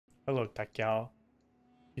Hello, Takao.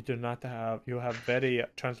 You do not have. You have very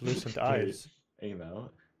translucent eyes. Aim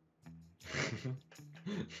out.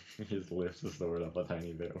 He just lifts the sword up a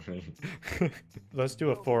tiny bit when he... Let's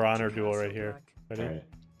do a For Honor duel right here. Ready? Alright.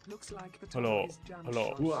 Looks like the Hello. is jam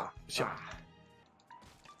Hello. shot. Shit.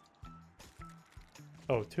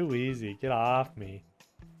 Oh, too easy. Get off me.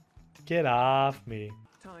 Get off me.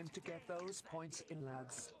 Time to get those points in,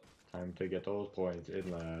 lads. Time to get those points in,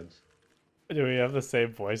 lads. Do we have the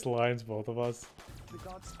same voice lines, both of us? The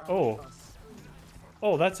gods are Oh. with us.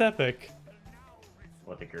 Oh, that's epic.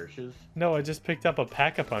 What, the Gershes? No, I just picked up a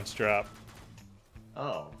Pack-a-Punch drop.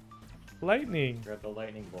 Oh. Lightning. Grab the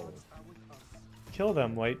lightning bolt. Are with us. Kill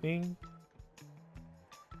them, Lightning.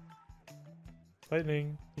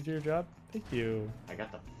 Lightning, you do your job? Thank you. I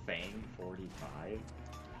got the Fang 45.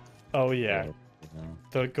 Oh, yeah. No.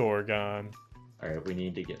 The Gorgon. Alright, we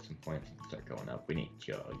need to get some points and start going up. We need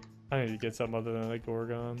Jug. I need to get something other than a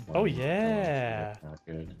Gorgon. One. Oh, yeah. That's not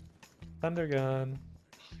good. Thunder Gun.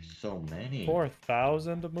 There's so many.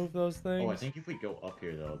 4,000 to move those things? Oh, I think if we go up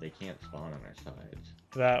here, though, they can't spawn on our sides.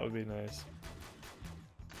 That would be nice.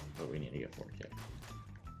 But we need to get 4K.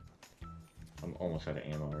 I'm almost out of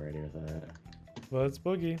ammo already with that. Let's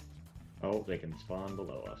boogie. Oh, they can spawn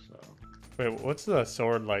below us, though. Wait, what's the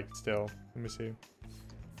sword like still? Let me see.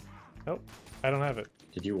 Nope, I don't have it.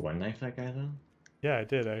 Did you one knife that guy, though? Yeah, I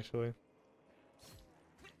did actually.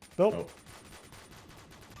 Nope. Oh.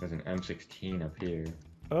 There's an M16 up here.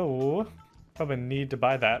 Oh, probably need to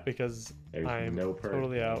buy that because There's I'm no perk.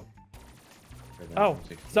 totally out. There's an Oh,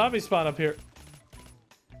 M16. zombie spawn up here.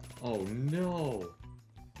 Oh, no!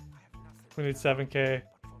 We need 7K.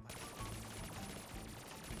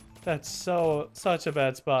 That's such a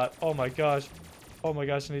bad spot. Oh my gosh. Oh my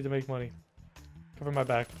gosh, I need to make money. Cover my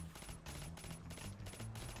back.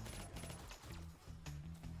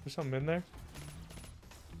 There's something in there?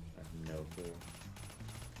 I have no clue.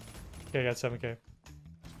 Okay, I got 7K.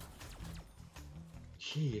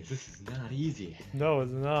 Jeez, this is not easy. No,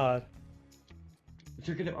 it's not.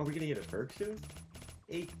 Are we gonna get a perk soon?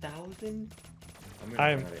 8,000? I'm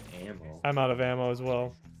I'm- run out of ammo. I'm out of ammo as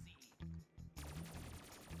well.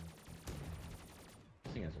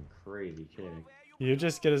 This thing has some crazy kick. You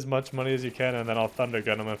just get as much money as you can and then I'll thunder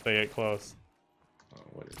gun them if they get close. Oh,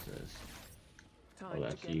 what is this? Time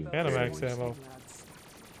that's to get you. those Animax points ammo. in, lads.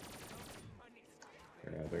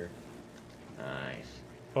 Grabber. Nice.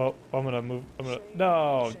 Oh, I'm gonna move.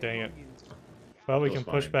 No, dang it. Well, we Go can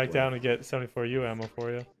push fine, back boy. down and get 74U ammo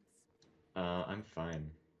for you. I'm fine.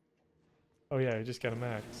 Oh yeah, you just got a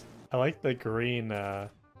max. I like the green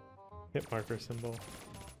hit marker symbol.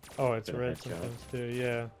 Oh, it's Bit of red headshot. sometimes too.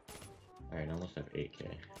 Yeah. Alright, I almost have 8K.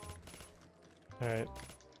 All right.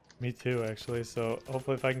 Me too, actually. So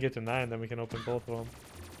hopefully, if I can get to 9, then we can open both of them.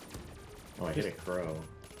 Oh, I hit a crow.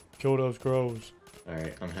 Kill those crows.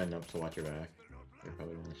 Alright, I'm heading up, so watch your back. They're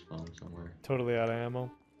probably gonna spawn somewhere. Totally out of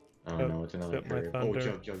ammo. Oh Yep, no, it's another except my curve. Oh,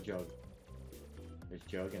 thunder. jug. There's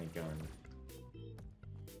jug and a gun.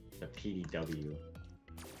 The PDW.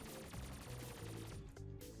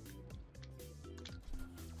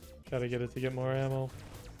 Gotta get it to get more ammo.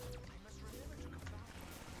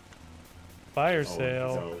 Fire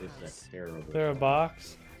sale. Oh, this is a terrible. Is there a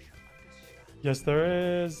box? Yes,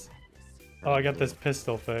 there is. Oh, I got this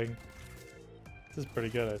pistol thing. This is pretty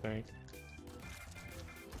good, I think.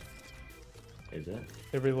 Is it?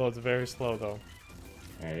 It reloads very slow, though.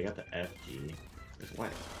 Alright, I got the FG. This what?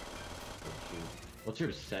 What's your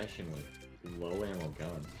obsession with low ammo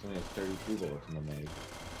guns? It only has 32 bullets in the mag.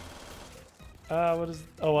 What is...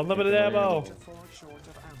 Oh, unlimited Infinite ammo! ammo. To fall short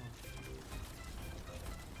of ammo.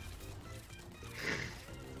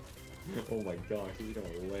 Oh my gosh, he's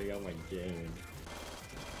gonna lay out my game.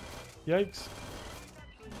 Yikes.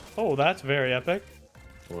 Oh, that's very epic.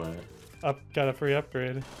 What? Got a free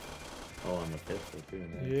upgrade. Oh, on the pistol too,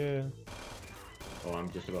 man. Yeah. Oh,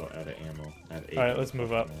 I'm just about out of ammo. I have 8 Alright, let's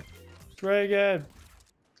move up. bullets Dragon!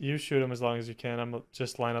 You shoot him as long as you can. I'm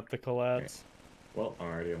just line up the collats. left. Well, I'm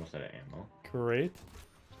already almost out of ammo. Great.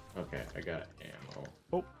 Okay, I got ammo.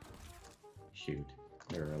 Oh. Shoot.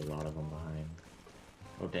 There are a lot of them behind.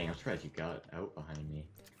 Oh dang, I'm surprised you got out behind me.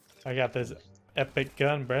 I got this epic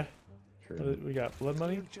gun, bruh. True. We got blood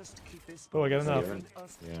money? We'll just keep this Oh, I got points enough. in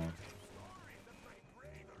us. Yeah.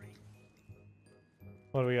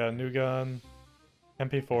 What do we got? A new gun.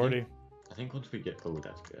 MP40. I think once we get, oh,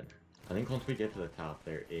 that's good. I think once we get to the top,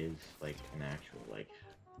 there is like an actual like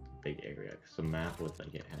big area. Cause the map was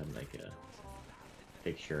like it had like a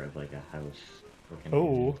picture of like a house. looking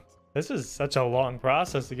Oh, at it. this is such a long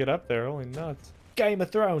process to get up there. Holy nuts. Game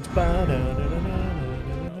of Thrones. Oh, that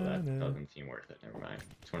doesn't seem worth it. Never mind.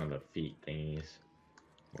 It's one of the feet thingies.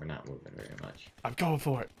 We're not moving very much. I'm going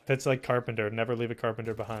for it. That's like Carpenter. Never leave a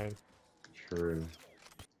Carpenter behind. True.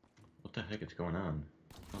 What the heck is going on?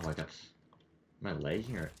 Oh, I got... Am I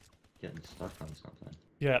lagging or getting stuck on something?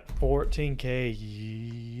 Yeah, 14K.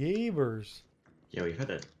 Yavers. Yeah, we've had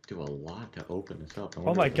to do a lot to open this up. I Oh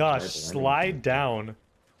wonder my if the gosh, tribal slide down.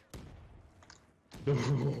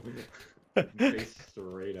 ending- Face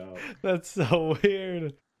straight up. That's so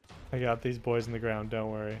weird. I got these boys in the ground,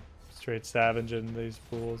 don't worry. Straight savaging these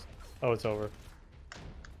fools. Oh, it's over.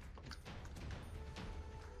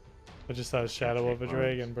 I just saw a shadow of a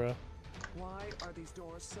dragon, bro. Why are these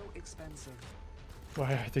doors so expensive?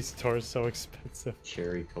 Why are these doors so expensive?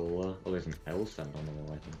 Cherry cola. Oh, there's an L sign on the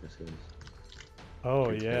wall, I think this is. Oh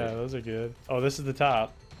Okay. yeah, those are good. Oh, this is the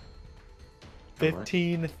top. How much?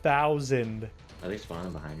 15,000. Are they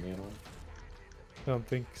spawning behind me at all? I don't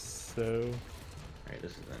think so. Alright,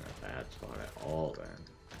 this isn't a bad spot at all then.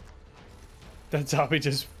 That zombie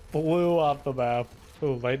just flew off the map.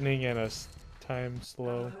 Oh, lightning and a time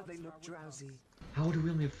slow. How they look drowsy. How do we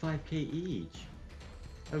only have 5k each?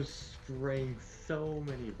 I was spraying so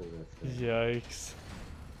many bullets there. Yikes.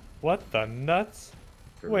 What the nuts?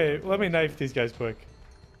 Wait, let me knife these guys quick.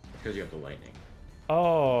 Because you have the lightning.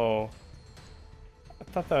 Oh. I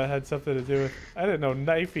thought that had something to do with... I didn't know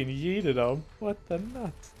knifing yeeted them. What the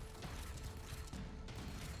nuts?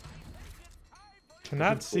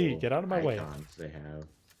 Cannot see. Get out of my way. Icons they have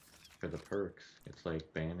for the perks. It's like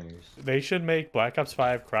banners. They should make Black Ops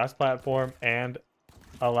 5 cross-platform and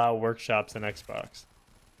allow workshops in Xbox.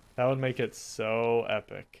 That would make it so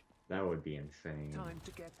epic. That would be insane. Time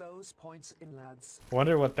to get those points in, lads.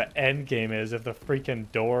 Wonder what the end game is if the freaking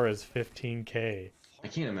door is 15K. I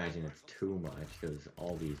can't imagine it's too much because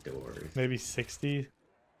all these doors. Maybe 60?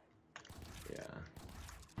 Yeah.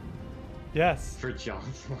 Yes. For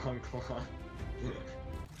John's long claw.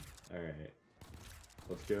 Alright.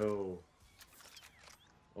 Let's go.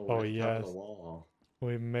 Oh, we're at the top of yes. the wall.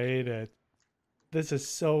 We made it. This is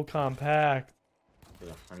so compact.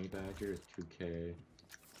 There's a honey badger, 2k.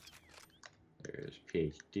 There's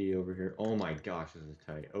PhD over here. Oh my gosh, this is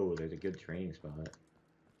tight. Oh, there's a good training spot.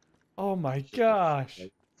 Oh my Just a, gosh.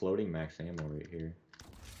 like, floating max ammo right here.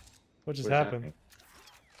 What just What's happened? happening?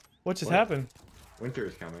 What just What? happened? Winter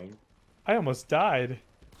is coming. I almost died.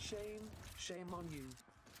 Shame, shame on you.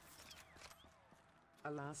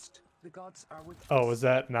 Alas, the gods are with us. Oh, was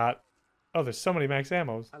that not... Oh, there's so many max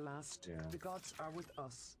ammos. Alas, Yeah. the gods are with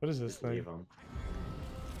us. What is this Just leave thing? them.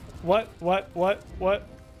 What?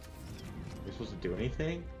 You're supposed to do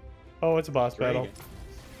anything? Oh, it's a boss battle.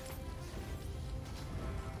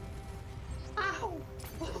 Dragon. Ow!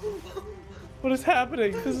 What is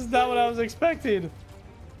happening? This is not what I was expecting.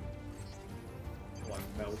 Oh, I'm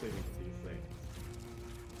melting into these things.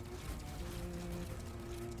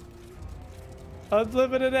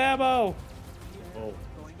 Unlimited ammo. Oh,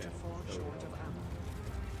 Going to damn, fall so short of low. ammo.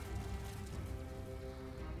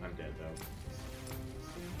 I'm dead though.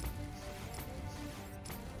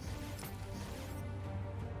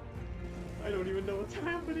 I don't even know what's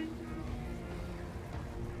happening.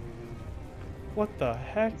 What the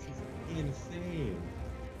heck? This is insane.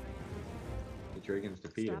 The dragon's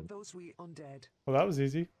defeated. Stab those wee undead. Well, that was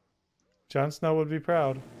easy. Jon Snow would be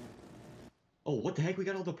proud. Oh, what the heck? We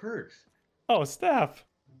got all the perks. Oh, staff.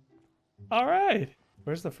 All right.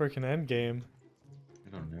 Where's the freaking end game?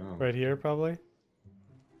 I don't know. Right here, probably.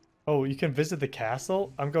 Oh, you can visit the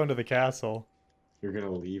castle? I'm going to the castle. You're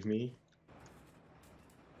gonna leave me?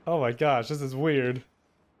 Oh my gosh, this is weird.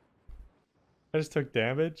 I just took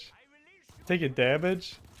damage. Taking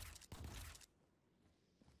damage?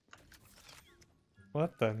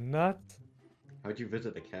 What the nut? How'd you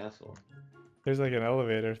visit the castle? There's like an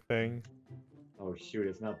elevator thing. Oh shoot,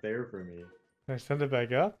 it's not there for me. Can I send it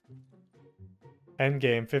back up? End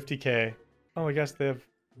game, 50K. Oh, I guess they have...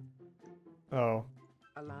 Oh.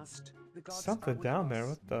 Alas, the gods Something are with down us. there,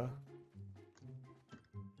 what the...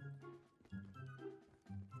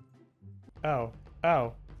 Ow.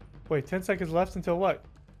 Ow. Wait, 10 seconds left until what?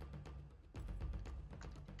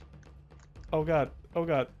 Oh god. Oh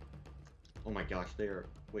god. Oh my gosh, they're...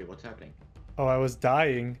 Wait, what's happening? Oh, I was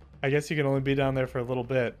dying. I guess you can only be down there for a little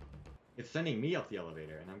bit. It's sending me up the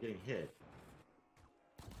elevator and I'm getting hit.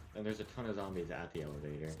 And there's a ton of zombies at the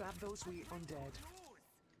elevator. Stab those wee undead.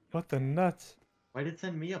 What the nuts? Why did it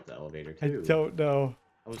send me up the elevator I too? don't know.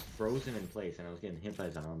 I was frozen in place and I was getting hit by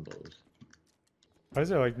zombies. Why is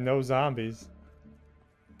there like no zombies?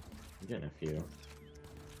 I'm getting a few.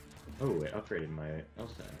 Oh, it upgraded my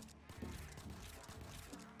LSAT.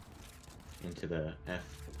 Into the F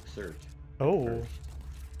search. Oh. First.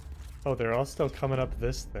 Oh, they're all still coming up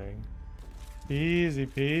this thing. Easy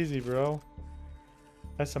peasy, bro.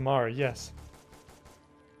 SMR, yes.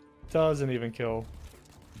 Doesn't even kill.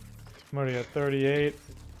 I'm already at 38.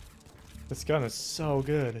 This gun is so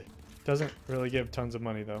good. Doesn't really give tons of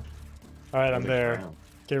money though. Alright, I'm there. Ground.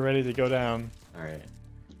 Get ready to go down. Alright.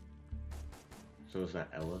 So is that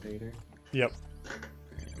elevator? Yep.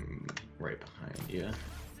 I'm right behind you.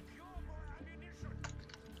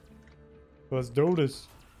 Let's do this.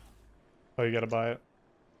 Oh, you gotta buy it.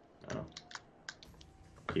 Oh.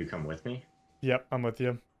 Do you come with me? Yep, I'm with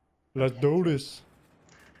you. Let's do this.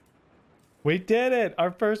 We did it!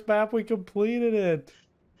 Our first map, we completed it!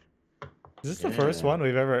 Is this the first Yeah. one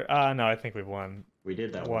we've ever... no, I think we've won. We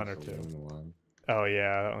did that One one or two. One. Oh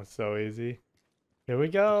yeah, that one's so easy. Here we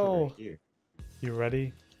What's go! over here? You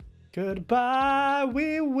ready? Goodbye,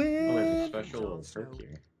 we Oh, there's a win! special perk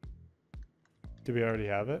here. Do we already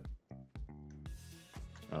have it?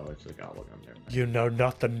 Oh, it's a gobble gum there. You know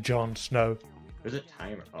nothing, Jon Snow. There's a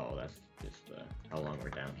timer. Oh, that's just how long we're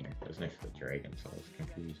down here. It was next to the dragon, so I was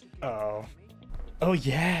confused. Oh. Oh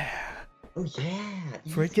yeah! Oh yeah!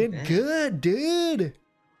 Freaking good, dude!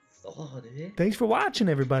 Oh, dude. Thanks for watching,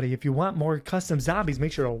 everybody. If you want more custom zombies,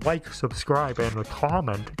 make sure to like, subscribe, and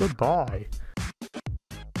comment. Goodbye.